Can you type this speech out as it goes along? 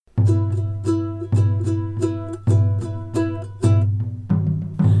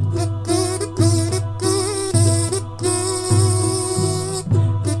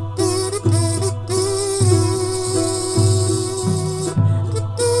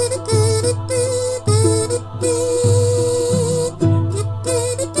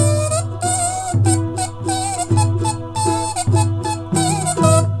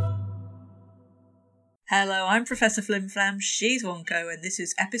Professor Flimflam, she's Wonko, and this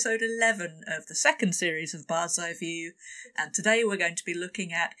is episode 11 of the second series of Bard's Eye View, and today we're going to be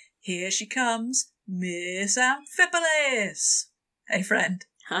looking at Here She Comes, Miss Amphipolis! Hey, friend.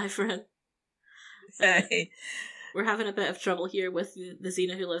 Hi, friend. Hey. We're having a bit of trouble here with the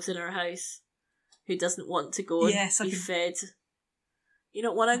Xena who lives in our house, who doesn't want to go and be fed. You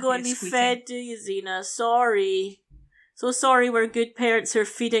don't want to go and be fed, do you, Xena? Sorry. So sorry we're good parents who are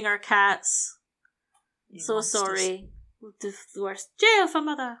feeding our cats. So sorry. The worst. Jail for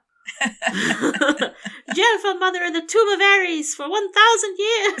mother. Jail for mother in the Tomb of Ares for 1,000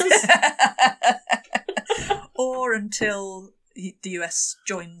 years. Or until the US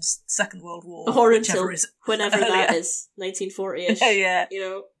joins Second World War. Or until whenever that is. 1940-ish. Yeah. You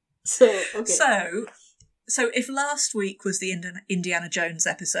know. So, okay. So if last week was the Indiana Jones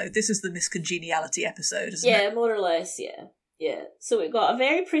episode, this is the Miss Congeniality episode, isn't it? Yeah, more or less, yeah. Yeah. So we got a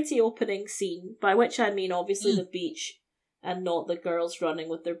very pretty opening scene, by which I mean obviously the beach and not the girls running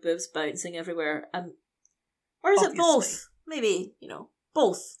with their boobs bouncing everywhere. Or is it both? Maybe,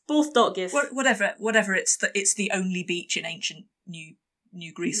 both. Both don't give. Whatever. It's the only beach in ancient New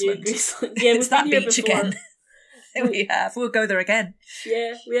Greaseland. Yeah, it's that beach again. We have. We'll go there again.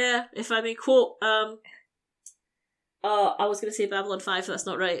 Yeah. If I may quote, I was going to say Babylon 5, that's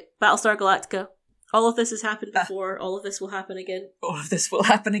not right. Battlestar Galactica. All of this has happened before. All of this will happen again. All of this will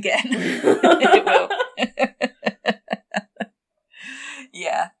happen again. It will.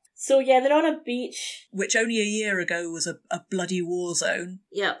 Yeah. So yeah, they're on a beach. Which only a year ago was a bloody war zone.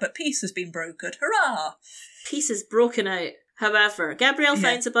 Yeah. But peace has been brokered. Hurrah! Peace is broken out. However, Gabrielle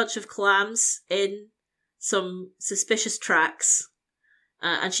finds a bunch of clams in some suspicious tracks.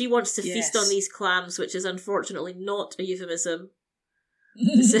 And she wants to feast on these clams, which is unfortunately not a euphemism.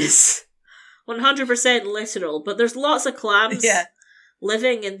 This is 100% literal. But there's lots of clams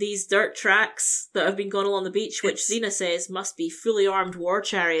living in these dirt tracks that have been going along the beach, which Xena says must be fully armed war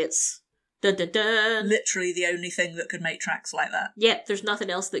chariots. Dun, dun, dun. Literally the only thing that could make tracks like that. Yep, there's nothing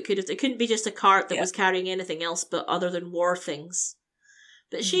else that could have... It couldn't be just a cart that was carrying anything else but other than war things.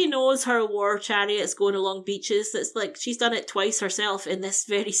 But she knows her war chariots going along beaches. That's like, she's done it twice herself in this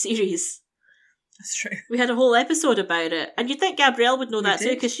very series. That's true. We had a whole episode about it. And you'd think Gabrielle would know that too,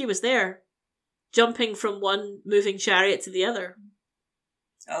 because she was there. Jumping from one moving chariot to the other.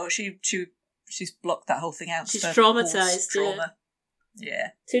 Oh, she's blocked that whole thing out. She's traumatised, trauma. Yeah.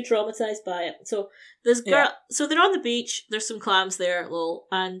 Too traumatised by it. So there's so they're on the beach, there's some clams there,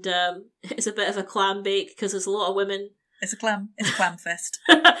 and it's a bit of a clam bake, because there's a lot of women. It's a clam fest.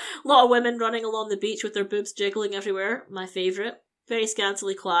 A lot of women running along the beach with their boobs jiggling everywhere. My favourite. Very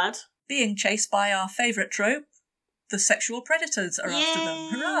scantily clad. Being chased by our favourite trope. The sexual predators are after them.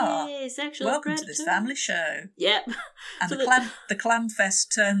 Hurrah! Welcome to this family show. Yep. And the clam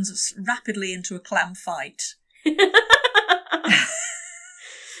fest turns rapidly into a clam fight.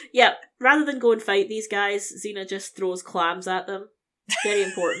 Yep. Rather than go and fight these guys, Xena just throws clams at them. Very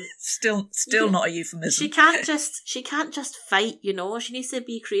important. Still not a euphemism. She can't just fight, She needs to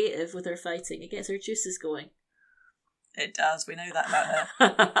be creative with her fighting. It gets her juices going. It does. We know that about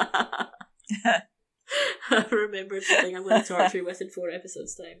her. I remembered something I'm going to torture you with in 4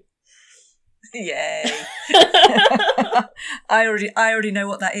 episodes' time. Yay! I already know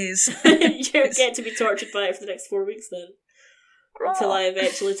what that is. You get to be tortured by it for the next 4 weeks then. Until I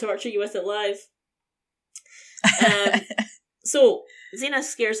eventually torture you with it live. So, Xena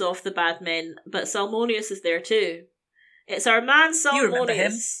scares off the bad men, but Salmonius is there too. It's our man Salmonius. You remember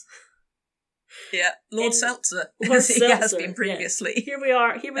him? Yeah, Lord Seltzer. He has been previously. Yeah. Here we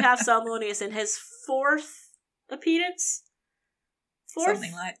are. Here we have Salmonius in his 4th appearance.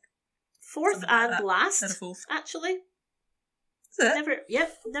 Something like and last, 4th. actually. Is it?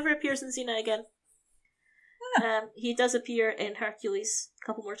 Never appears in Xena again. Yeah. He does appear in Hercules a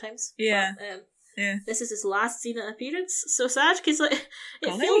couple more times. Yeah. But, yeah. This is his last Xena appearance. So sad, because doesn't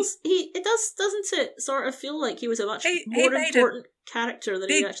it sort of feel like he was a much more important character than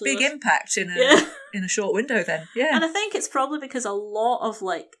he actually was. Big impact in a short window then. Yeah. And I think it's probably because a lot of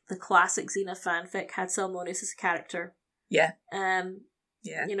the classic Xena fanfic had Salmonius as a character. Yeah.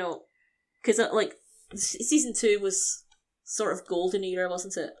 Yeah. Because season 2 was sort of golden era,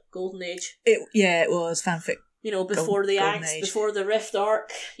 wasn't it? Golden age. It was fanfic. Before the acts, before the Rift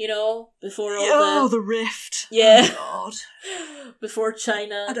arc, before all the Rift. Yeah. Oh, God. Before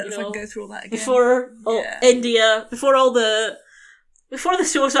China. I don't know if I can go through all that again. Before India. Before the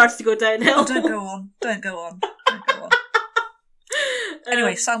show starts to go downhill. Oh, don't go on.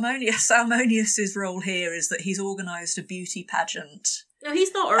 Anyway, Salmonius's role here is that he's organised a beauty pageant No,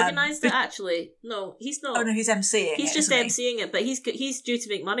 he's not organised it, actually. No, he's not. Oh, no, he's emceeing He's just emceeing it, but he's due to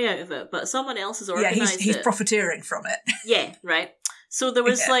make money out of it, but someone else has organised it. Yeah, he's profiteering from it. Yeah, right. So there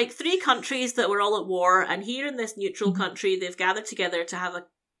was 3 countries that were all at war, and here in this neutral country, they've gathered together to have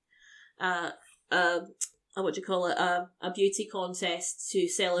a beauty contest to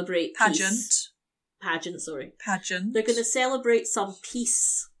celebrate peace. Pageant. They're going to celebrate some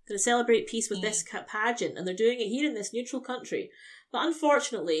peace. Going to celebrate peace with this pageant, and they're doing it here in this neutral country. But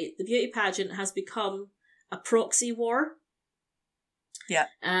unfortunately, the beauty pageant has become a proxy war. Yeah.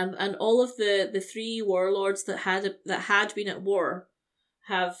 And all of the 3 warlords that had been at war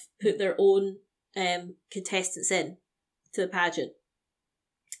have put their own contestants in to the pageant.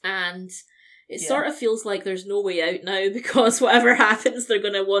 And it sort of feels like there's no way out now, because whatever happens, they're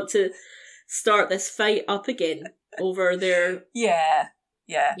going to want to start this fight up again over their... Yeah.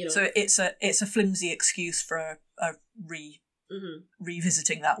 You know. So it's a flimsy excuse for a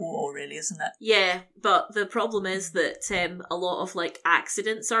revisiting that war, really, isn't it? Yeah, but the problem is that a lot of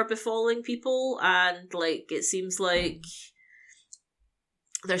accidents are befalling people, and it seems like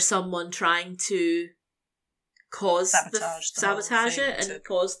there's someone trying to cause sabotage it and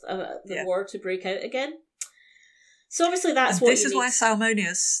cause the war to break out again. So obviously that's This is why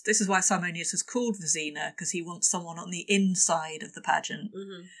Salmonius is called Visina, because he wants someone on the inside of the pageant.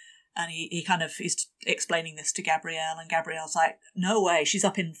 Mm-hmm. And he kind of is explaining this to Gabrielle, and Gabrielle's like, no way, she's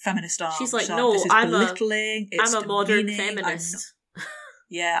up in feminist arms. She's like, no, this is belittling, it's I'm a modern demeaning, feminist.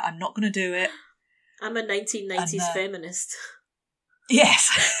 I'm not going to do it. I'm a 1990s feminist. Yes.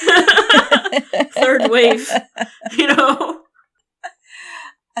 Third wave,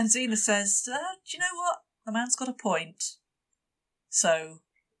 And Xena says, do you know what? The man's got a point. So,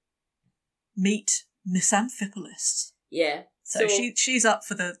 meet Miss Amphipolis. Yeah. So she's up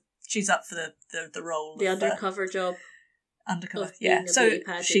for the role. The undercover job. Undercover, yeah. So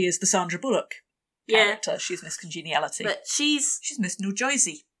she is the Sandra Bullock character. She's Miss Congeniality. But she's Miss New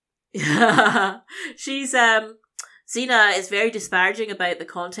Jersey. She's Xena is very disparaging about the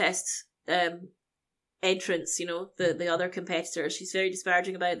contest entrants, the other competitors. She's very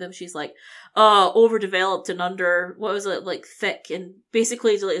disparaging about them. She's like, overdeveloped and thick, and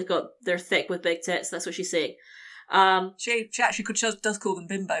basically they're thick with big tits. That's what she's saying. She actually does call them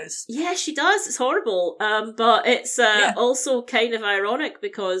bimbos. Yeah, she does. It's horrible. But it's also kind of ironic,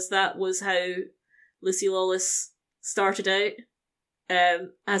 because that was how Lucy Lawless started out. In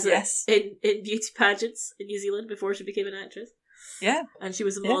beauty pageants in New Zealand before she became an actress. Yeah. And she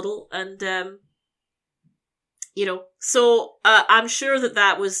was a model, and so I'm sure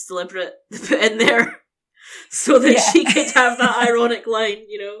that was deliberate to put in there so that she could have that ironic line,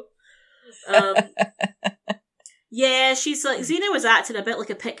 Yeah, she's like, Xena was acting a bit like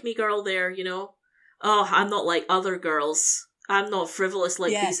a pick-me girl there, Oh, I'm not like other girls. I'm not frivolous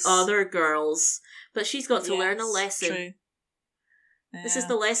like these other girls. But she's got to learn a lesson. True. Yeah, this is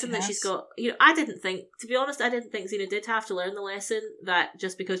the lesson that she's got. I didn't think Xena did have to learn the lesson that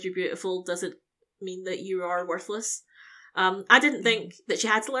just because you're beautiful doesn't mean that you are worthless. I didn't think that she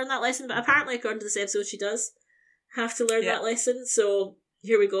had to learn that lesson, but apparently, according to this episode, she does have to learn that lesson. So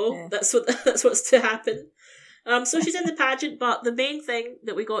here we go. Yeah. That's what's to happen. So she's in the pageant, but the main thing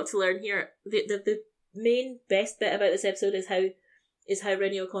that we got to learn here, the main best bit about this episode is how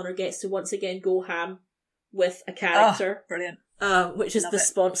Rennie O'Connor gets to once again go ham with a character. Oh, brilliant. Which is the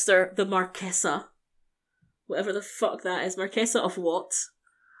sponsor, the Marchesa. Whatever the fuck that is. Marchesa of what?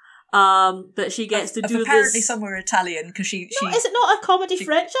 But she gets to do apparently this... somewhere Italian, because she... is it not a comedy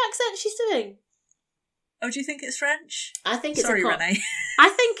French accent she's doing? Oh, do you think it's French? I think it's Renee. I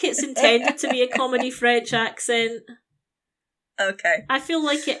think it's intended to be a comedy French accent. Okay. I feel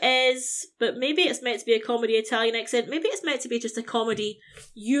like it is, but maybe it's meant to be a comedy Italian accent. Maybe it's meant to be just a comedy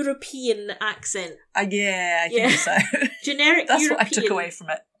European accent. I think so. Generic That's European. what I took away from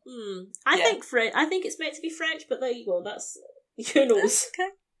it. I think it's meant to be French, but there you go. That's, who knows. Okay.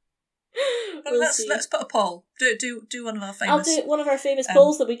 Well, let's put a poll. Do one of our famous. I'll do one of our famous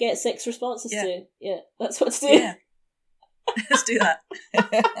polls that we get 6 responses to. Yeah, that's what to do. Yeah. Let's do that.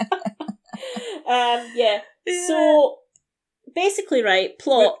 Yeah. So basically, right,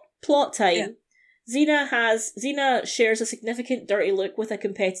 plot time. Yeah. Xena shares a significant dirty look with a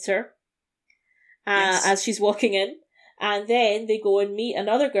competitor as she's walking in, and then they go and meet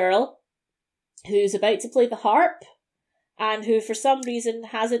another girl who's about to play the harp, and who for some reason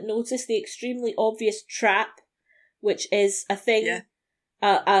hasn't noticed the extremely obvious trap, which is a thing,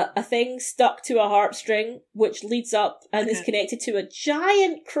 a thing stuck to a harp string, which leads up and is connected to a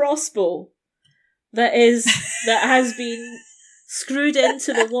giant crossbow that has been screwed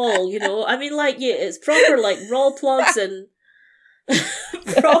into the wall. I mean, it's proper raw plugs and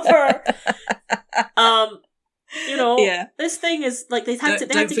proper. This thing is like they had to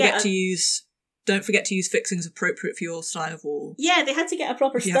get Don't forget to use fixings appropriate for your style of wall. Yeah, they had to get a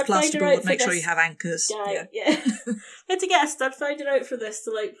proper stud finder out for make this. sure you have anchors. Yeah. They had to get a stud finder out for this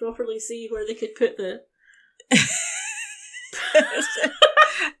to like properly see where they could put the.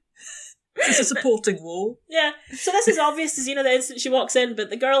 It's a supporting wall. Yeah, so this is obvious to Xena the instant she walks in, but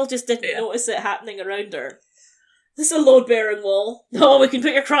the girl just didn't notice it happening around her. This is a load-bearing wall. Oh, we can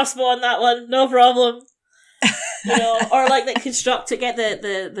put your crossbow on that one, no problem. Or like they construct to get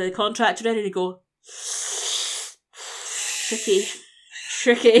the contractor ready to go.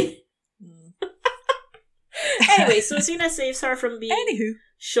 Tricky. Anyway, so Xena saves her from being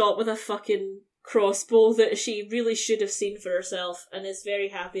shot with a fucking crossbow that she really should have seen for herself, and is very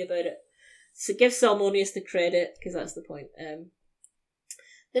happy about it. So give Salmonius the credit, because that's the point.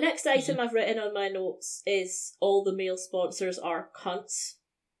 The next item I've written on my notes is all the male sponsors are cunts.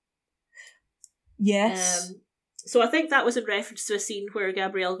 Yes. So I think that was in reference to a scene where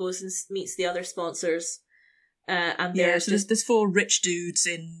Gabrielle goes and meets the other sponsors. And there's 4 rich dudes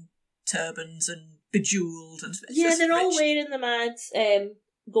in turbans and bejeweled. And they're all wearing the mad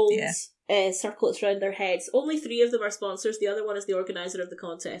gold circlets around their heads. Only 3 of them are sponsors. The other one is the organizer of the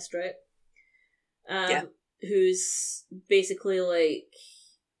contest, right? Who's basically like,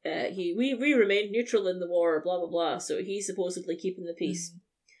 we remain neutral in the war, blah blah blah. So he's supposedly keeping the peace.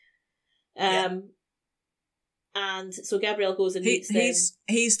 And so Gabrielle goes and meets them.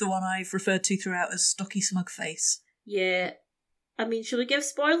 He's the one I've referred to throughout as Stocky Smugface. Yeah, I mean, should we give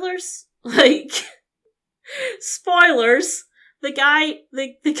spoilers? Like, spoilers. The guy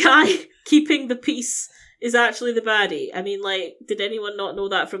keeping the peace is actually the baddie. I mean, like, did anyone not know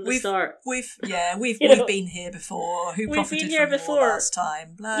that from the start? We've been here before. Who profited from the war last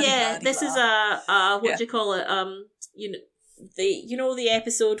time? This is a what do you call it? The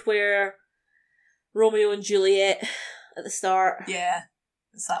episode where Romeo and Juliet at the start. Yeah,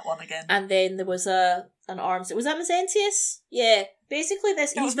 it's that one again. And then there was an arms. Was that Mezentius? Yeah. Basically,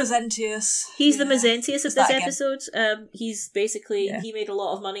 he's Mezentius. He's the Mezentius of this episode. He's basically he made a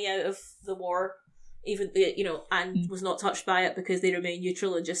lot of money out of the war, even and was not touched by it because they remained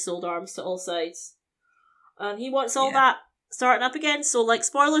neutral and just sold arms to all sides. And he wants all that starting up again. So, like,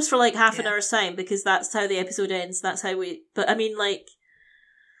 spoilers for like half an hour's time, because that's how the episode ends. That's how we. But I mean, like,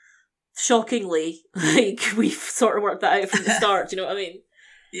 shockingly, like, we've sort of worked that out from the start. Do you know what I mean?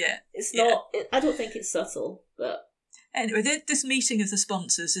 Yeah. It's not. I don't think it's subtle, but. Anyway, this meeting of the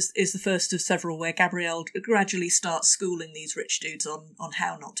sponsors is the first of several where Gabrielle gradually starts schooling these rich dudes on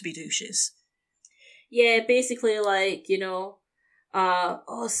how not to be douches. Yeah, basically, like,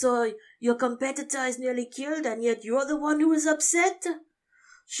 so your competitor is nearly killed and yet you're the one who was upset?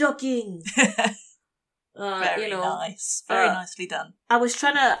 Shocking. Very nice. Very nicely done. I was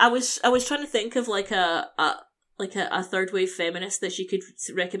trying to think of like a third wave feminist that she could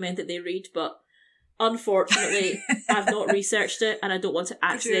recommend that they read, but unfortunately, I've not researched it, and I don't want to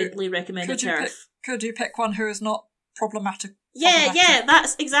accidentally recommend a TERF. Could you pick one who is not problematic? Yeah,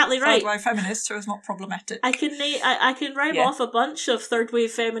 that's exactly right. Third wave feminist who is not problematic. I can rhyme off a bunch of third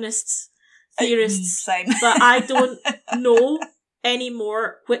wave feminists, theorists, same. but I don't know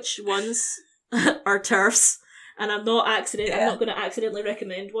anymore which ones are TERFs, and I'm not going to accidentally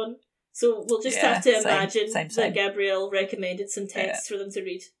recommend one. So we'll just have to imagine that Gabrielle recommended some texts for them to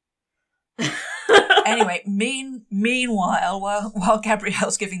read. Anyway, meanwhile, while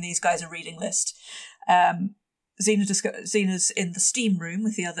Gabrielle's giving these guys a reading list, Xena's in the steam room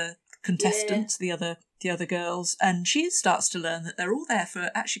with the other contestants, the other girls, and she starts to learn that they're all there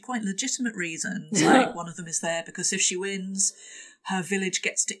for actually quite legitimate reasons. Like, one of them is there because if she wins, her village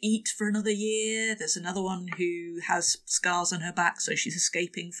gets to eat for another year. There's another one who has scars on her back, so she's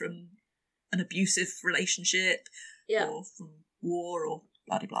escaping from an abusive relationship, or from war, or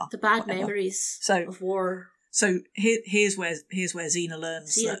blah blah. The bad memories of war. So here's where Xena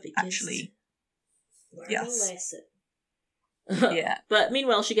learns that actually, lesson. Yeah. But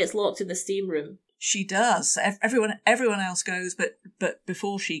meanwhile, she gets locked in the steam room. She does. Everyone else goes, but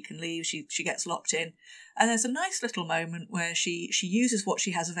before she can leave, she gets locked in. And there's a nice little moment where she uses what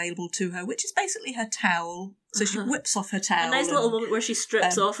she has available to her, which is basically her towel. So she whips off her towel. A nice little moment where she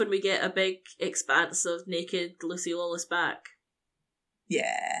strips off and we get a big expanse of naked Lucy Lawless back.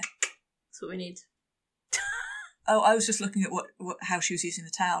 Yeah. That's what we need. Oh, I was just looking at how she was using the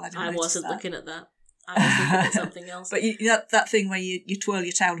towel. I wasn't looking at that. I was looking at something else. But that thing where you twirl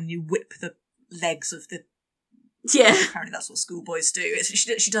your towel and you whip the legs of the... Yeah. Apparently that's what schoolboys do.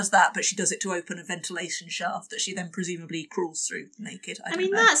 She does that, but she does it to open a ventilation shaft that she then presumably crawls through naked. I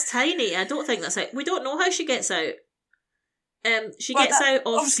mean, that's tiny. I don't think that's out. We don't know how she gets out. she gets out of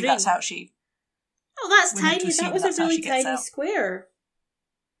obviously screen. That's how she... Oh, that's we're meant to tiny. assume That was a that's how really she gets tiny out. square.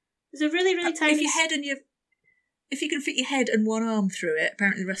 It was a really, really tiny... If you can fit your head and one arm through it,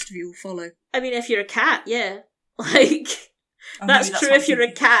 apparently the rest of you will follow. I mean, if you're a cat, yeah. Like, Oh, that's maybe true what if I'm you're a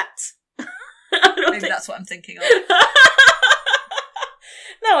thinking cat. Maybe that's what I'm thinking of.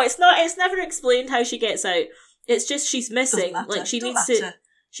 No, it's not. It's never explained how she gets out. It's just she's missing. Doesn't matter. Like, she Doesn't needs matter. to...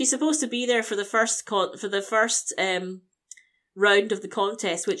 She's supposed to be there for the first round of the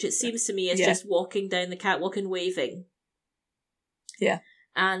contest, which it seems to me is just walking down the catwalk and waving. Yeah.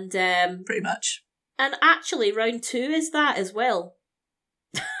 And pretty much. And actually, round 2 is that as well.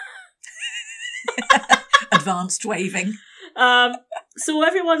 Advanced waving. So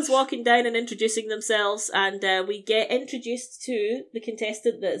everyone's walking down and introducing themselves, and we get introduced to the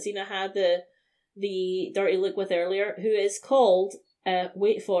contestant that Xena had the dirty look with earlier, who is called,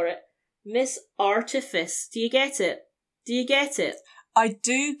 wait for it, Miss Artifice. Do you get it? Do you get it? I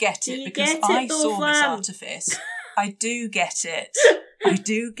do get it, because I saw Miss Artifice. I do get it. I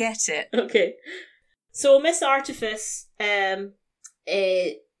do get it. Okay. So Miss Artifice, is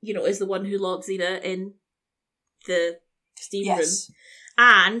the one who locked Xena in the steam room.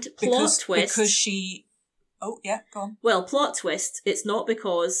 And plot twist... Because she... Oh, yeah, go on. Well, plot twist, it's not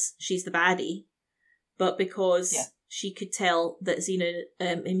because she's the baddie, but because she could tell that Xena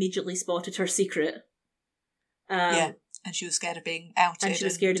immediately spotted her secret. And she was scared of being outed. And she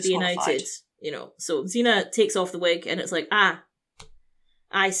was scared of being outed, So Xena takes off the wig, and it's like,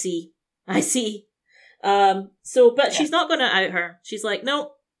 I see. But she's not going to out her. She's like,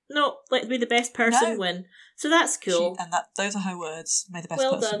 no, let be the best person win. So that's cool. Those are her words. May the best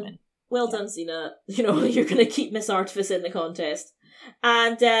person win. Well done, Xena. You're going to keep Miss Artifice in the contest.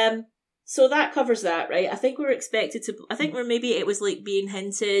 And so that covers that, right? I think maybe it was like being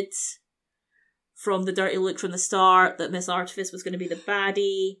hinted from the dirty look from the start that Miss Artifice was going to be the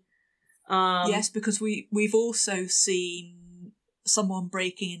baddie. Yes, because we've also seen someone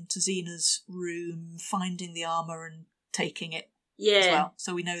breaking into Xena's room, finding the armour and taking it as well.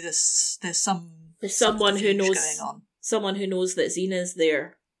 So we know there's someone who knows going on. Someone who knows that Xena's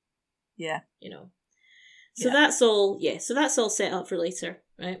there. Yeah. So that's all set up for later,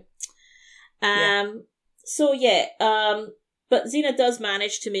 right? But Xena does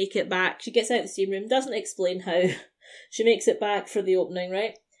manage to make it back. She gets out of the steam room, doesn't explain how she makes it back for the opening,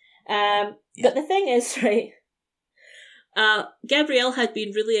 right? But the thing is, right, Gabrielle had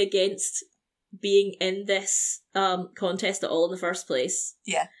been really against being in this contest at all in the first place.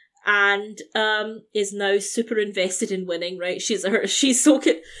 Yeah. And is now super invested in winning, right?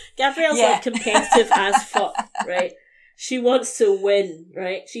 Gabrielle's like competitive as fuck, right? She wants to win,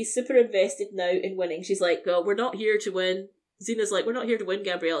 right? She's super invested now in winning. She's like, "Oh, we're not here to win." Xena's like, "We're not here to win,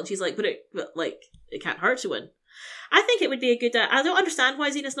 Gabrielle," and she's like, "But it can't hurt to win." I think it would be a good... I don't understand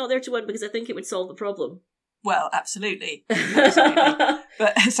why Xena's not there to win, because I think it would solve the problem. Well, absolutely.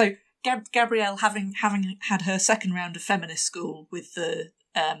 But so Gabrielle, having had her second round of feminist school with the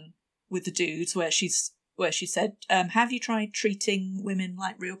dudes, where she said, "Have you tried treating women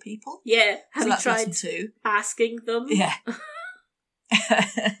like real people?" Yeah. Have you tried lesson 2. Asking them? Yeah.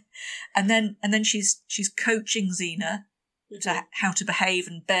 and then she's coaching Xena to how to behave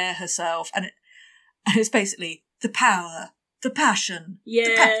and bear herself, and it's basically the power, the passion,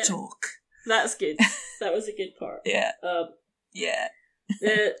 the pep talk. That's good. That was a good part. Yeah. Yeah.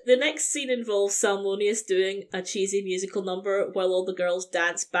 The next scene involves Salmonius doing a cheesy musical number while all the girls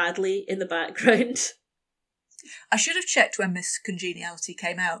dance badly in the background. I should have checked when Miss Congeniality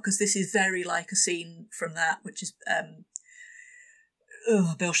came out, because this is very like a scene from that, which is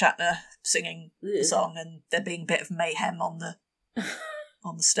Bill Shatner singing the song, and there being a bit of mayhem on the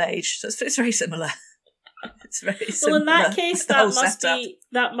stage. So it's very similar. It's very similar. Well, in that case,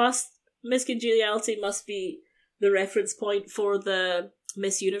 Miss Congeniality must be the reference point for the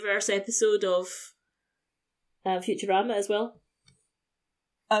Miss Universe episode of Futurama as well.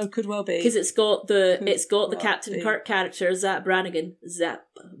 Oh, could well be, because it's got the Captain Kirk character Zap Brannigan,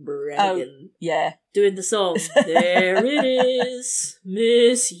 doing the song. There it is,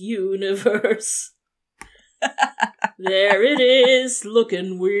 Miss Universe. There it is,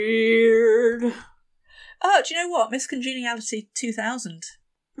 looking weird. Oh, do you know what? Miss Congeniality 2000.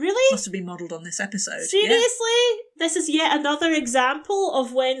 Really? Must have been modelled on this episode. Seriously? Yeah. This is yet another example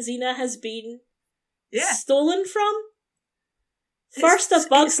of when Xena has been stolen from? First A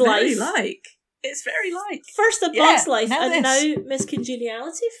Bug's Life. It's very like. First A Bug's Life, and now Miss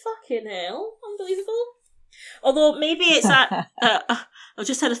Congeniality? Fucking hell. Unbelievable. Although maybe it's I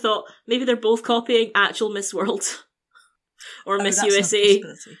just had a thought, maybe they're both copying actual Miss World or Miss USA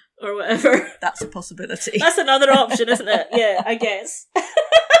or whatever. That's a possibility. That's another option, isn't it? Yeah, I guess.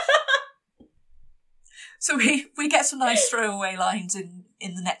 So we get some nice throwaway lines in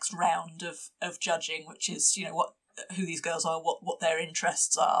the next round of judging, which is, who these girls are, what their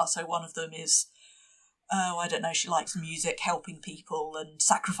interests are. So one of them is, I don't know, she likes music, helping people and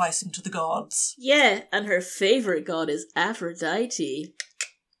sacrificing to the gods. Yeah, and her favourite god is Aphrodite.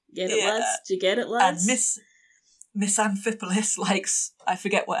 Get it, lads? Do you get it, lads? And Miss Amphipolis likes, I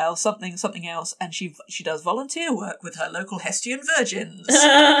forget what else, something else, and she does volunteer work with her local Hestian virgins.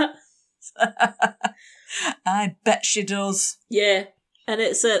 I bet she does. Yeah. And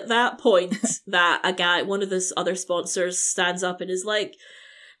it's at that point that one of the other sponsors stands up and is like,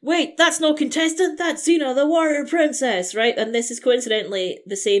 wait, that's no contestant, that's Xena, the warrior princess, right? And this is coincidentally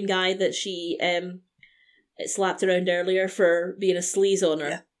the same guy that she slapped around earlier for being a sleaze on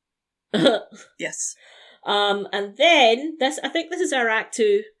her. Yeah. Yes. And then, I think this is our Act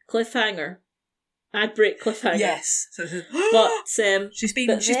 2 cliffhanger. Ad break cliffhanger. Yes. But she's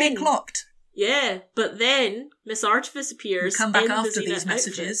been clocked. Yeah, but then Miss Artifice appears. We'll come back after these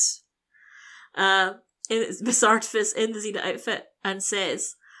messages. Miss Artifice in the Xena outfit and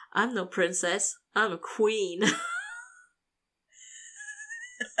says, "I'm no princess, I'm a queen."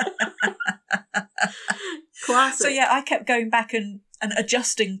 Classic. So yeah, I kept going back and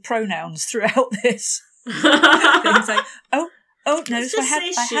adjusting pronouns throughout this. Things like, oh no, so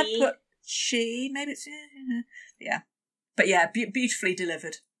I had put she, maybe it's yeah, but yeah, beautifully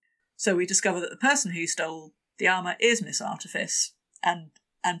delivered. So we discover that the person who stole the armour is Miss Artifice, and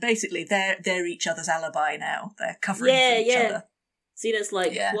basically they're each other's alibi now. They're covering for each other. Xena's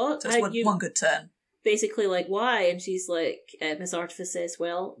like, what? So it's one good turn. Basically, like, why? And she's like, Miss Artifice says,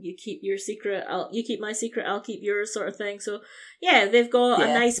 well, you keep your secret, you keep my secret, I'll keep yours, sort of thing. So yeah, they've got a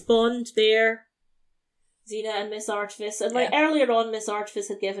nice bond there, Xena and Miss Artifice. And earlier on, Miss Artifice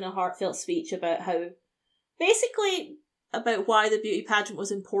had given a heartfelt speech about why the beauty pageant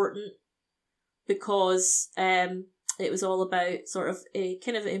was important, because it was all about sort of a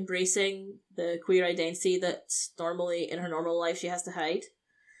kind of embracing the queer identity that normally in her normal life she has to hide.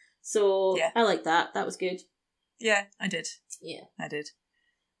 So I like that. That was good. Yeah, I did. Yeah, I did.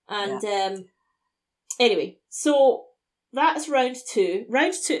 And anyway, so that's round 2.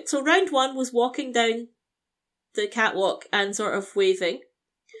 So round 1 was walking down the catwalk and sort of waving.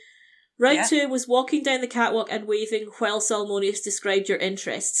 Round 2 was walking down the catwalk and waving while Salmonius described your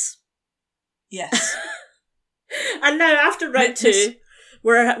interests. Yes. And now after round 2,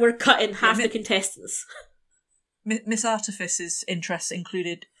 we're cutting half the contestants. Miss Artifice's interests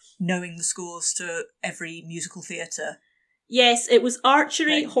included knowing the scores to every musical theatre. Yes, it was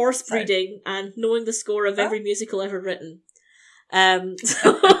archery, horse breeding, and knowing the score of every musical ever written.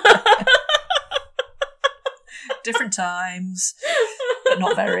 Different times, but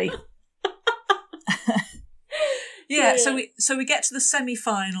not very. So we get to the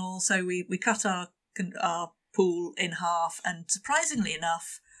semi-final. So we cut our pool in half, and surprisingly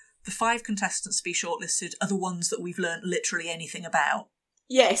enough, the 5 contestants to be shortlisted are the ones that we've learnt literally anything about.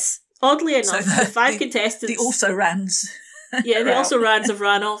 Yes, oddly enough, the 5 contestants. The also-rans. Yeah, the also-rans have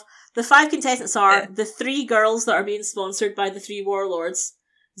ran off. The 5 contestants are the 3 girls that are being sponsored by the 3 warlords,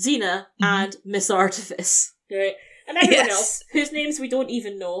 Xena and Miss Artifice. Right? And everyone else, whose names we don't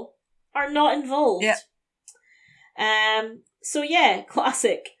even know, are not involved. Yeah. So yeah,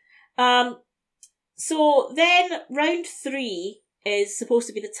 classic. So then round 3 is supposed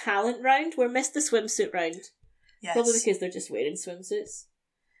to be the talent round. We missed the swimsuit round. Yes. Probably because they're just wearing swimsuits.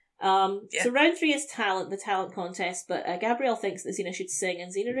 So round 3 is the talent contest, but Gabrielle thinks that Xena should sing,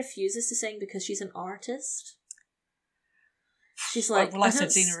 and Xena refuses to sing because she's an artist. She's like... Well, I said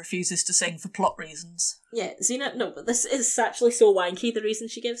Xena refuses to sing for plot reasons. Yeah, Xena... No, but this is actually so wanky, the reason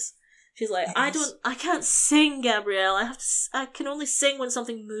she gives. She's like, I can't sing, Gabrielle. I can only sing when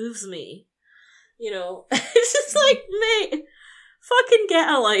something moves me. You know? It's just like, mate, fucking get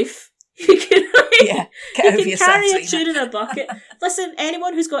a life. You can, get over yourself, carry a Xena. tune in a bucket. Listen,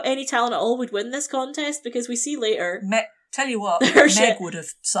 anyone who's got any talent at all would win this contest, because we see later... Tell you what, Meg would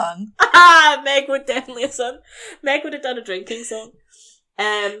have sung. Meg would definitely have sung. Meg would have done a drinking song.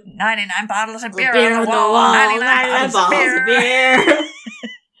 99 bottles of beer on the wall. 99 bottles of beer.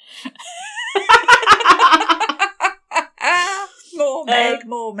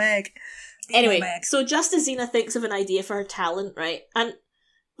 More Meg. Anyway, so just as Xena thinks of an idea for her talent, right? And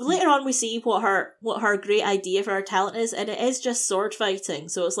later on we see what her great idea for her talent is, and it is just sword fighting.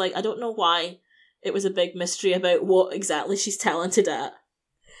 So it's like, I don't know why it was a big mystery about what exactly she's talented at.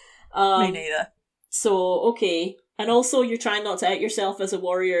 Me neither. So, okay. And also, you're trying not to out yourself as a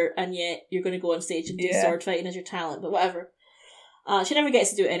warrior, and yet you're going to go on stage and do sword fighting as your talent, but whatever. She never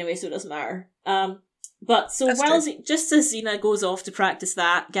gets to do it anyway, so it doesn't matter. But so just as Xena goes off to practice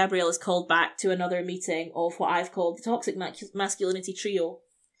that, Gabrielle is called back to another meeting of what I've called the Toxic Masculinity Trio.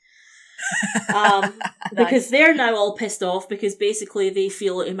 Because they're now all pissed off because basically they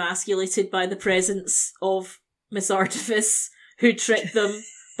feel emasculated by the presence of Miss Artifice, who tricked them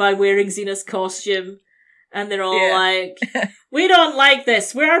by wearing Xena's costume. And they're all like, we don't like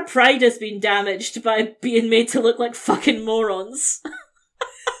this. Our pride has been damaged by being made to look like fucking morons.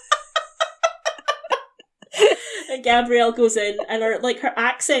 And Gabrielle goes in, and her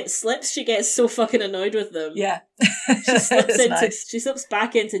accent slips. She gets so fucking annoyed with them. Yeah, she slips She slips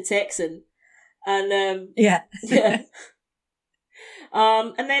back into Texan, and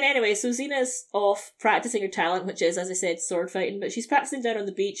And then anyway, so Xena's off practicing her talent, which is, as I said, sword fighting. But she's practicing down on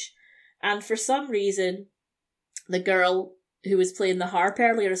the beach, and for some reason, the girl who was playing the harp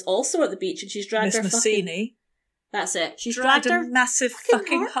earlier is also at the beach, and she's dragged her Massini. That's it. She's dragged her a massive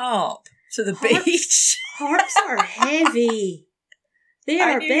fucking harp to the beach. Harps are heavy. They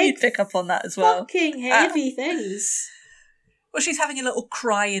are big. You'd pick up on that as well. Fucking heavy things. Well, she's having a little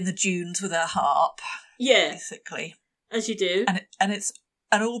cry in the dunes with her harp. Yeah, basically, as you do. And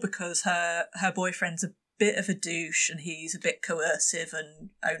all because her boyfriend's a bit of a douche, and he's a bit coercive, and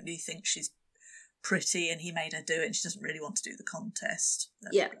only thinks she's pretty, and he made her do it, and she doesn't really want to do the contest.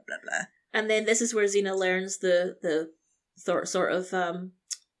 Blah, blah, blah, blah. And then this is where Xena learns the sort of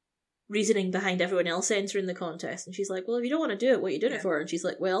reasoning behind everyone else entering the contest. And she's like, well, if you don't want to do it, what are you doing it for? And she's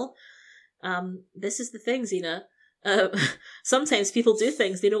like, well, this is the thing, Xena. Sometimes people do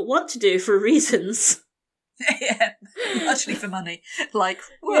things they don't want to do for reasons. Yeah, actually for money. Like,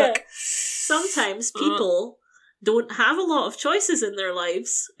 work. Yeah. Sometimes people don't have a lot of choices in their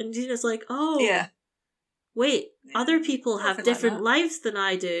lives. And Xena's like, wait, other people have different lives than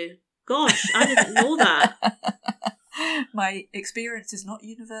I do. Gosh, I didn't know that. My experience is not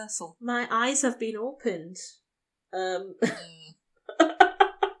universal. My eyes have been opened.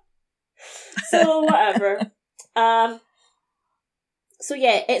 So, whatever. So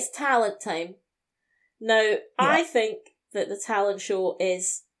yeah, it's talent time. Now, I think that the talent show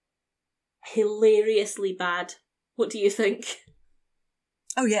is hilariously bad. What do you think?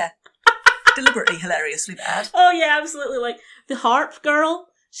 Oh yeah. Deliberately hilariously bad. Oh yeah, absolutely. Like, the harp girl,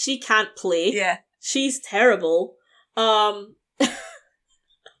 she can't play. Yeah. She's terrible.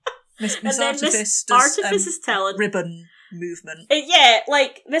 Miss Artifice does Artifice's talent. Ribbon movement.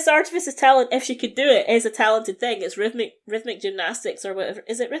 Like, Miss Artifice's talent, if she could do it, is a talented thing. It's rhythmic gymnastics or whatever.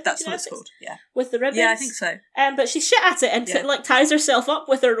 Is it rhythmic That's gymnastics? What it's called, yeah. With the ribbons? Yeah, I think so. But she's shit at it and ties herself up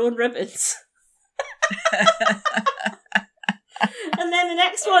with her own ribbons. And then the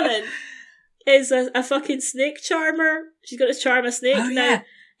next one is a fucking snake charmer. She's got to charm a snake. Now,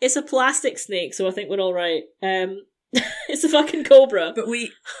 it's a plastic snake, so I think we're all right. It's a fucking cobra. But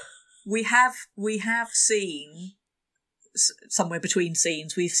we have seen somewhere between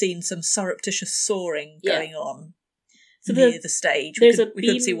scenes. We've seen some surreptitious soaring going on near the stage. We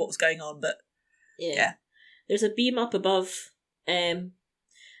couldn't see what was going on, but there's a beam up above. And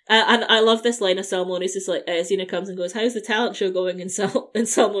I love this line of Salmonius. It's like Xena comes and goes, "How's the talent show going?" And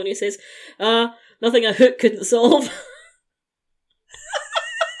Salmonius says, "Nothing a hook couldn't solve."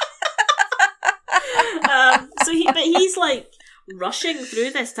 But he's like rushing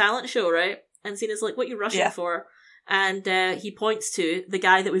through this talent show, right? And Xena's like, "What are you rushing for?" And he points to the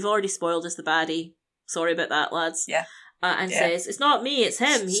guy that we've already spoiled as the baddie. Sorry about that, lads. Yeah. And says, "It's not me, it's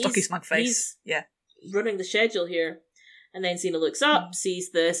him. Stocky smug face. He's running the schedule here." And then Xena looks up,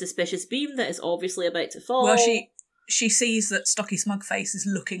 sees the suspicious beam that is obviously about to fall. Well, she sees that Stocky Smugface is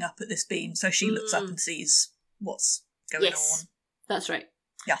looking up at this beam, so she looks up and sees what's going on. That's right.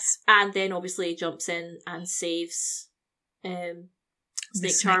 Yes. And then obviously jumps in and saves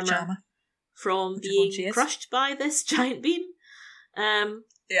Snake Charmer from being crushed by this giant beam. Now,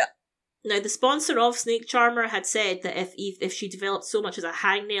 the sponsor of Snake Charmer had said that if she developed so much as a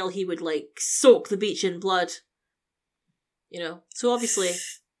hangnail, he would, like, soak the beach in blood. You know, so obviously,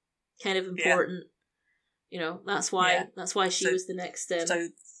 kind of important. You know, that's why she was the next. So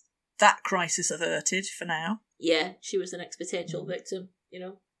that crisis averted for now. Yeah, she was the next potential victim. You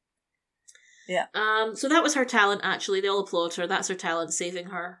know. Yeah. So that was her talent. Actually, they all applaud her. That's her talent, saving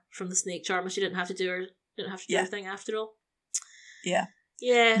her from the Snake Charmer. She didn't have to do her thing after all. Yeah.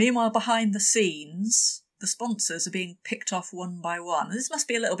 Yeah. Meanwhile, behind the scenes, the sponsors are being picked off one by one. This must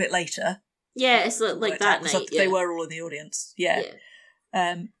be a little bit later. Yeah, it's like that night. They were all in the audience. Yeah.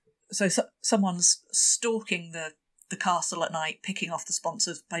 So someone's stalking the the castle at night, picking off the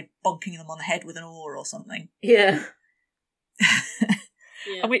sponsors by bonking them on the head with an oar or something. Yeah.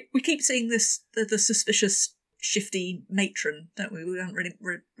 And we keep seeing this the suspicious, shifty matron, don't we? We haven't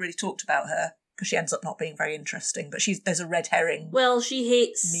really talked about her, because she ends up not being very interesting. But there's a red herring. Well, she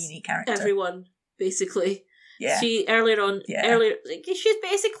hates meanie character. Everyone, basically. Yeah. She's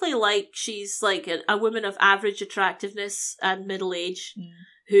basically she's like a woman of average attractiveness and middle age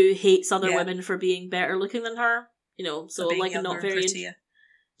who hates other women for being better looking than her. You know, so like a not very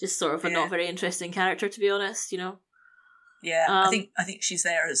just sort of a not very interesting character, to be honest. You know. Yeah, I think she's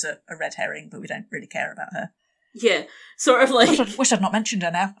there as a red herring, but we don't really care about her. Yeah, sort of like... Wish I'd not mentioned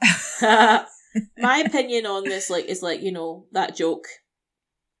her now. My opinion on this is that joke.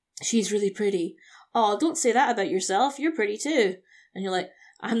 She's really pretty. Oh, don't say that about yourself. You're pretty too. And you're like,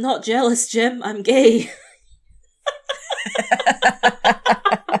 I'm not jealous, Jim. I'm gay.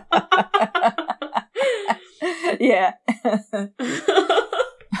 Yeah.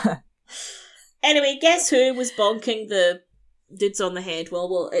 Anyway, guess who was bonking the dudes on the head?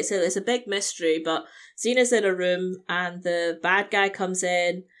 Well, it's a big mystery, but Xena's in a room and the bad guy comes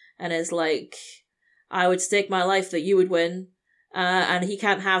in and is like, I would stake my life that you would win, and he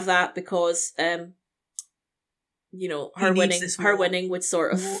can't have that because her winning would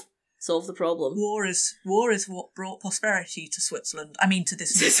sort of solve the problem. War is what brought prosperity to Switzerland. I mean, to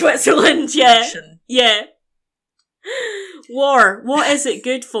this Switzerland, yeah. Yeah. War. What is it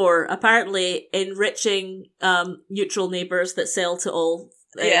good for? Apparently enriching neutral neighbours that sell to all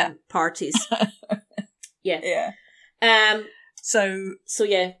parties. Yeah. So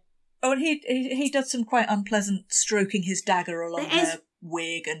yeah. Oh, and he does some quite unpleasant stroking his dagger along her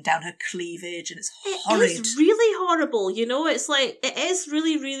wig and down her cleavage, and it's horrid. It's really horrible, you know? It's like, it is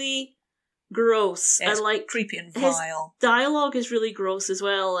really, really gross. It's and like creepy and vile. His dialogue is really gross as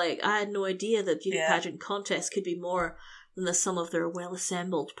well. Like, I had no idea that beauty pageant contests could be more than the sum of their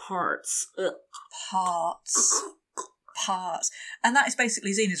well-assembled parts. Ugh. Parts. And that is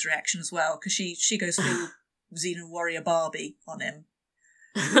basically Xena's reaction as well, because she goes full Xena warrior Barbie on him.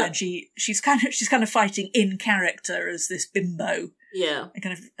 And she's kind of fighting in character as this bimbo. Yeah. And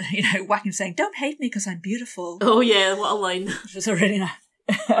kind of, whacking, saying, "Don't hate me because I'm beautiful." Oh yeah, what a line. Which is really nice.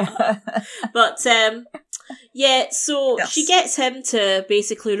 But so she gets him to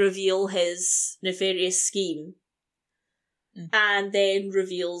basically reveal his nefarious scheme, and then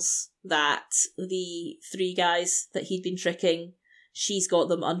reveals that the three guys that he'd been tricking, she's got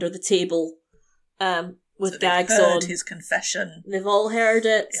them under the table with gags they've heard on his confession. They've all heard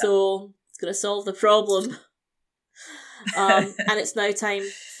it, so it's going to solve the problem. And it's now time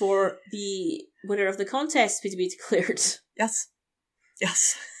for the winner of the contest to be declared. Yes.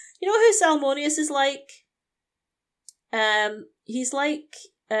 You know who Salmonius is like? He's like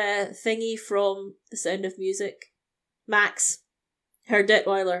Thingy from The Sound of Music. Max. Herr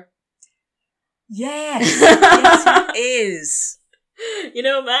Detweiler. Yes. Yes, he is. You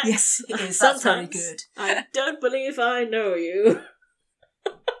know, Max? Yes, he is. That's very good. I don't believe I know you.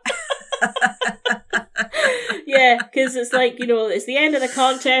 Yeah, because it's like, it's the end of the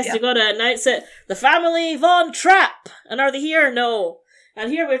contest, you got to announce it. The family Von Trapp. And are they here? No.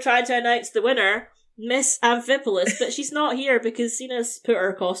 And here we're trying to announce the winner, Miss Amphipolis, but she's not here because Cena's put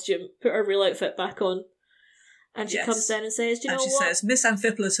her real outfit back on. And she comes down and says, she says, Miss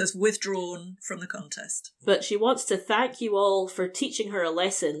Amphipolis has withdrawn from the contest. But she wants to thank you all for teaching her a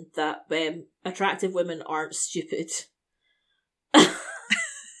lesson that attractive women aren't stupid.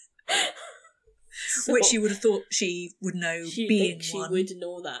 Which you would have thought she would know, being she one. Would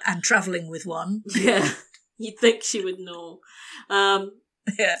know that. And travelling with one. Yeah. You'd think she would know.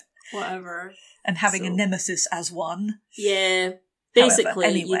 Yeah. Whatever. And having a nemesis as one. Yeah. Basically, however,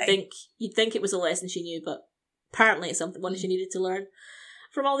 anyway. you'd think it was a lesson she knew, but apparently it's one she needed to learn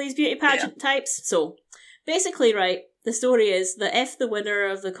from all these beauty pageant types. So, basically, right, the story is that if the winner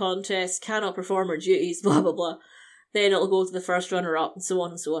of the contest cannot perform her duties, blah, blah, blah, then it'll go to the first runner-up, and so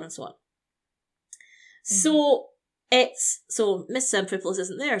on, and so on, and so on. So Miss Amphipolis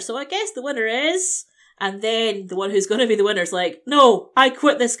isn't there, so I guess the winner is, and then the one who's going to be the winner is like, no, I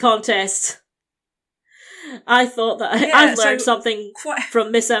quit this contest. I thought that I've learned something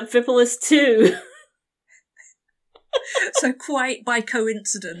from Miss Amphipolis too. So quite by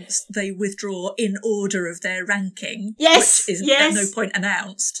coincidence, they withdraw in order of their ranking. Yes, which is at no point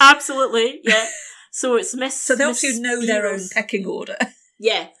announced. Absolutely, yeah. So it's Miss. So they obviously know their own pecking order.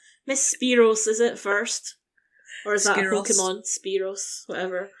 Yeah. Miss Spiros, is it first? Or is that a Skiros. Pokemon? Spiros,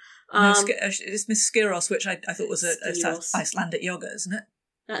 whatever. No, it's Miss Skiros, which I thought was a Icelandic yogurt, isn't it?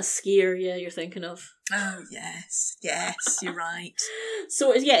 That's Skier, yeah, you're thinking of. Oh, yes, you're right.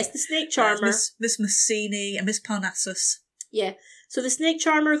 So, yeah, it's the Snake Charmer. Miss Massini and Miss Parnassus. Yeah. So the Snake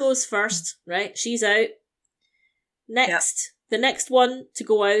Charmer goes first, right? She's out. Next, the next one to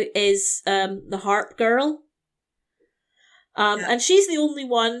go out is the Harp Girl. And she's the only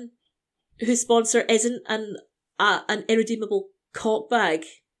one whose sponsor isn't an irredeemable cockbag.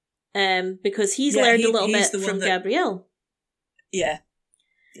 Because he's learned a little bit from Gabrielle. Yeah.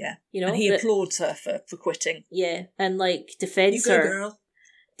 You know, and he applauds her for quitting. Yeah, and like defends her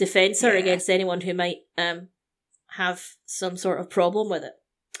against anyone who might have some sort of problem with it.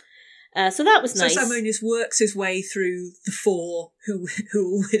 So that was nice. So Simonius works his way through the four who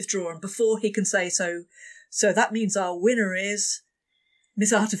will withdraw, and before he can say so that means our winner is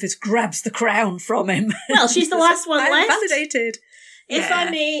Miss Artifice grabs the crown from him. Well, she's the last one left. Validated. If I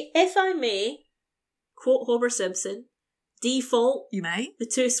may quote Homer Simpson, default. You may. The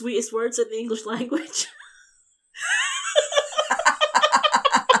two sweetest words in the English language.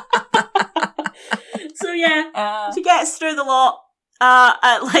 So yeah, she gets through the lot.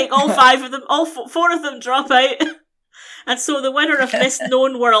 Like all five of them, four of them drop out, and so the winner of Miss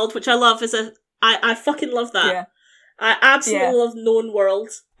Known World, which I love, is I fucking love that. Yeah. I absolutely love Known World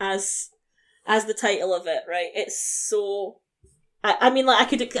as the title of it. Right? It's so. I mean, like I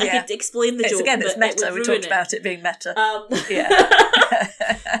could explain the joke. Again, it's but meta. We talked about it being meta. Yeah.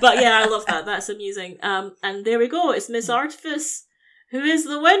 But yeah, I love that. That's amusing. And there we go. It's Miss Artifice who is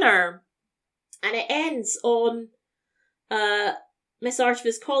the winner, and it ends on Miss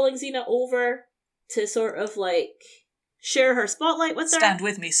Artifice calling Xena over to sort of like share her spotlight with her. Stand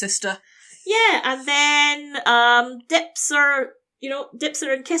with me, sister. Yeah, and then dips her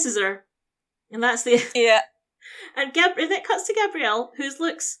and kisses her, and that's the And it cuts to Gabrielle, who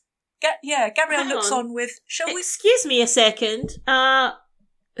looks. Gabrielle looks on with. Excuse me a second.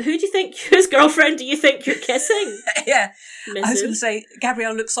 Whose girlfriend do you think you're kissing? Yeah. Mrs. I was going to say,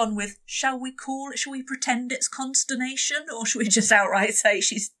 Gabrielle looks on with, shall we pretend it's consternation, or should we just outright say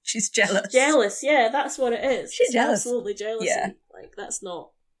she's jealous? Jealous, yeah, that's what it is. She's jealous. Absolutely jealousy. Yeah. Like, it's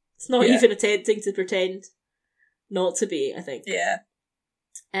not even attempting to pretend not to be, I think. Yeah.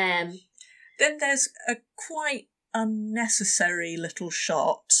 Then there's a quite unnecessary little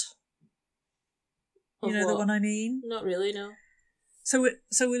shot. You know the one I mean? Not really, no. So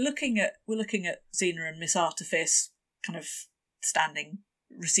we're looking at Xena and Miss Artifice kind of standing,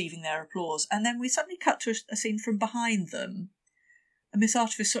 receiving their applause, and then we suddenly cut to a scene from behind them, and Miss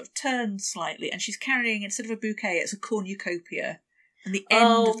Artifice sort of turns slightly, and she's carrying, instead of a bouquet, it's a cornucopia, and the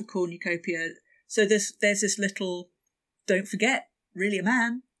end of the cornucopia. So there's this little, don't forget, really a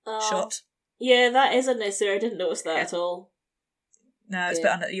man shot. Yeah, that is unnecessary. I didn't notice that at all. No, it's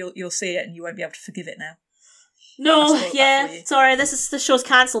but you'll see it, and you won't be able to forgive it now. No, sorry, the show's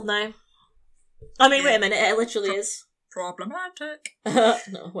cancelled now. I mean, wait a minute, it literally is. Problematic.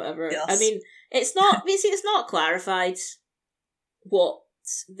 No, whatever. Yes. I mean, it's not, it's not clarified what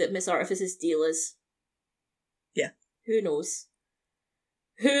that Miss Artifice's deal is. Yeah. Who knows?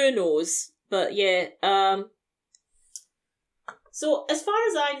 But yeah, so as far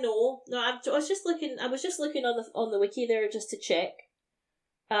as I know, I was just looking on the wiki there just to check.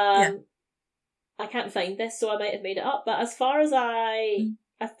 I can't find this, so I might have made it up. But as far as I'm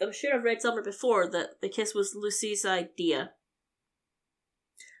sure I've read somewhere before that the kiss was Lucy's idea.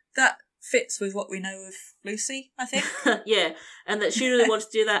 That fits with what we know of Lucy, I think. Yeah, and that she really wanted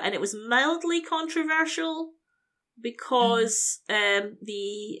to do that, and it was mildly controversial because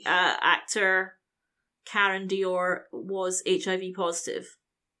the actor Karen Dior was HIV positive.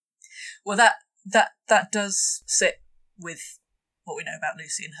 Well, that does sit with what we know about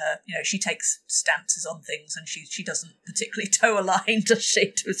Lucy and her. You know, she takes stances on things, and she doesn't particularly toe a line, does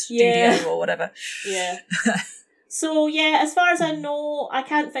she, to a studio or whatever. Yeah. So yeah, as far as I know, I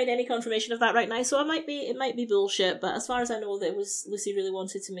can't find any confirmation of that right now. So it might be bullshit, but as far as I know, that it was Lucy really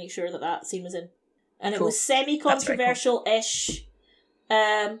wanted to make sure that scene was in, and it was semi-controversial-ish.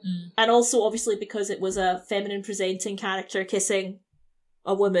 And also obviously because it was a feminine presenting character kissing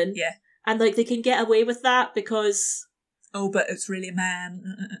a woman. Yeah. And like they can get away with that because but it's really a man.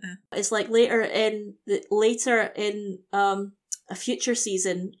 It's like later in a future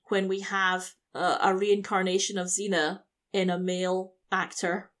season when we have a reincarnation of Xena in a male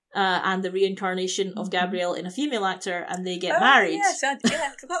actor and the reincarnation of Gabrielle in a female actor, and they get married. Yes, I'd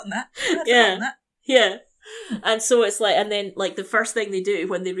forgotten that. Yeah. And so it's like, and then like the first thing they do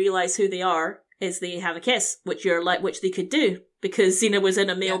when they realise who they are is they have a kiss, which they could do because Xena was in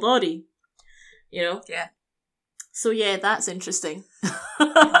a male body. You know? Yeah. So yeah, that's interesting.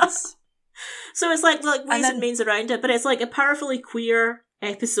 Yes. So it's like ways and means around it, but it's like a powerfully queer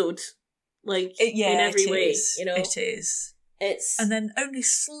episode in every way, you know. It is. It's... And then only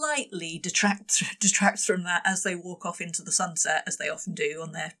slightly detracts from that as they walk off into the sunset, as they often do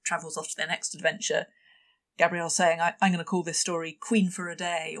on their travels off to their next adventure. Gabrielle's saying, I'm going to call this story Queen for a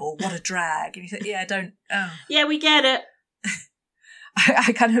Day, or What a Drag. And you think, yeah, don't... Oh. Yeah, we get it.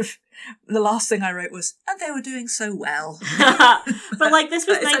 I kind of... The last thing I wrote was, and they were doing so well. But, like, this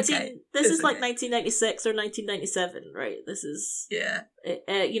was okay. This is like 1996 or 1997, right? This is... Yeah.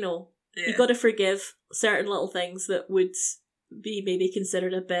 You know, you got to forgive certain little things that would be maybe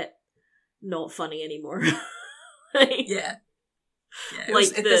considered a bit not funny anymore. Yeah. Yeah,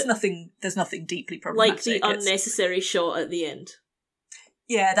 like there's nothing deeply problematic. Like the unnecessary shot at the end.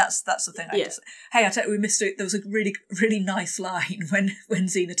 Yeah, that's the thing. Hey, I tell you, we missed it. There was a really, really nice line when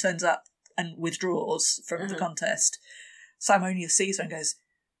Xena turns up and withdraws from the contest. Simonius sees her and goes,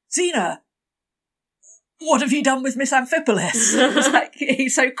 "Xena, what have you done with Miss Amphipolis?" It's like,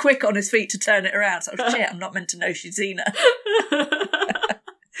 he's so quick on his feet to turn it around. So, shit, I'm not meant to know she's Xena.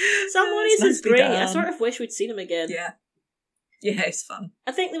 Simonius is great. Done. I sort of wish we'd seen him again. Yeah. Yeah, it's fun.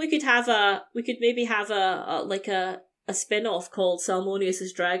 I think that we could maybe have a spin-off called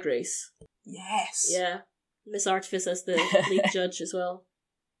Salmonius's Drag Race. Yes. Yeah. Miss Artifice as the lead judge as well.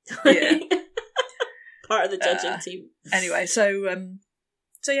 Yeah. Part of the judging team. Anyway, so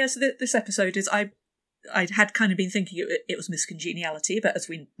this episode is I had kind of been thinking it was Miss Congeniality, but as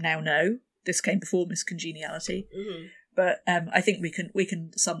we now know, this came before Miss Congeniality. Mm-hmm. But I think we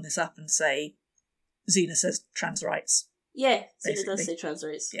can sum this up and say Xena says trans rights. Yeah, Xena does say trans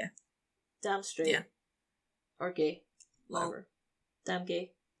rights. Yeah. Damn straight. Yeah. Or gay. Whatever. Damn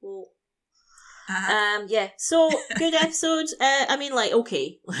gay. Well. Yeah. So good episode. I mean, like,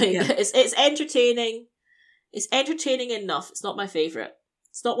 okay. Like, it's entertaining. It's entertaining enough. It's not my favourite.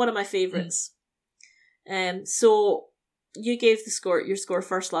 It's not one of my favourites. So you gave your score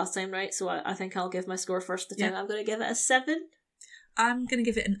first last time, right? So I think I'll give my score first the time. I'm going to give it a 7. I'm going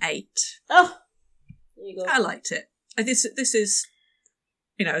to give it an 8. Oh, there you go. I liked it. This is,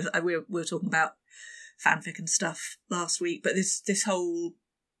 you know, we were talking about fanfic and stuff last week, but this whole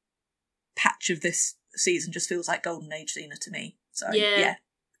patch of this season just feels like Golden Age Xena to me. So yeah.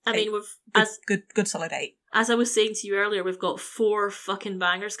 I mean, good solid 8. As I was saying to you earlier, we've got 4 fucking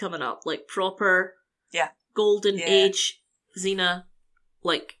bangers coming up, like proper Golden Age Xena,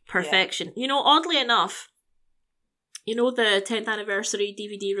 like perfection. Yeah. You know, oddly enough, you know the 10th anniversary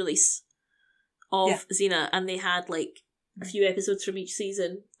DVD release of Xena, and they had like a few episodes from each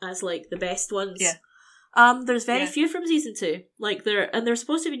season as like the best ones. Yeah. There's very few from season 2. Like they're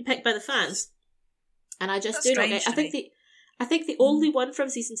supposed to have been picked by the fans, and I just do not get. I think the only one from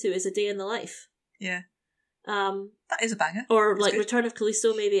season 2 is A Day in the Life. Yeah. That is a banger. Or like Return of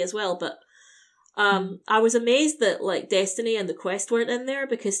Callisto maybe as well, but I was amazed that like Destiny and The Quest weren't in there,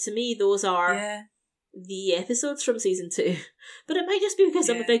 because to me those are the episodes from season 2. But it might just be because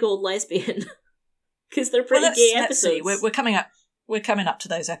I'm a big old lesbian. Because they're pretty gay episodes. Let's see. We're coming up to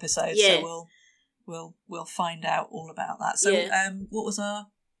those episodes, so we'll find out all about that. So what was our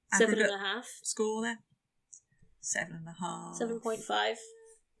 7.5 score there? 7.5. 7.5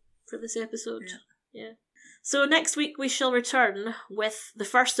 for this episode. Yeah. So next week we shall return with the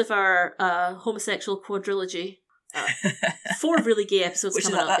first of our homosexual quadrilogy. 4 really gay episodes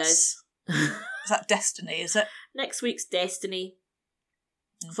coming up, guys. Is that Destiny, is it? Next week's Destiny,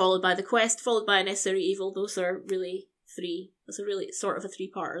 followed by The Quest, followed by Necessary Evil. Those are really 3. That's a really sort of a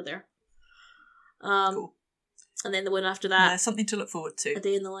 3-parter there. Cool. And then the one after that, something to look forward to. A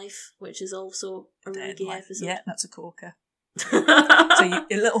Day in the Life, which is also a really gay episode. Yeah, that's a corker. So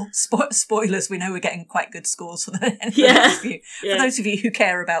your little spoilers, we know we're getting quite good scores for those of you. For those of you who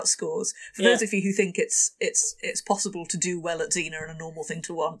care about scores, for those of you who think it's possible to do well at Xena and a normal thing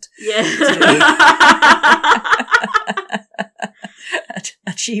to want. Yeah.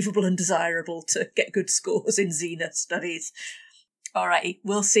 Achievable and desirable to get good scores in Xena studies. Alrighty,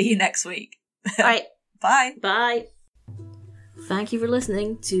 we'll see you next week. Right. Bye. Bye. Thank you for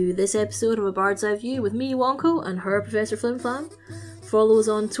listening to this episode of A Bard's Eye View with me, Wonko, and her, Professor Flimflam. Follow us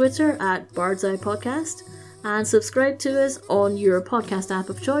on Twitter at Bard's Eye Podcast, and subscribe to us on your podcast app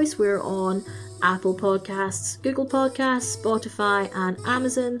of choice. We're on Apple Podcasts, Google Podcasts, Spotify, and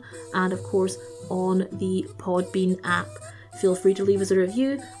Amazon, and of course on the Podbean app. Feel free to leave us a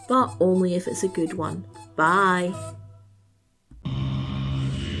review, but only if it's a good one. Bye.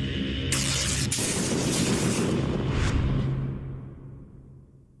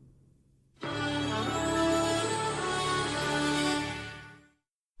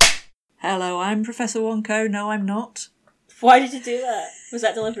 Hello, I'm Professor Wonko. No, I'm not. Why did you do that? Was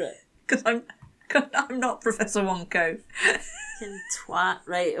that deliberate? Because I'm not Professor Wonko. Fucking twat.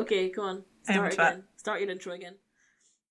 Right, okay, go on. Start again. Start your intro again.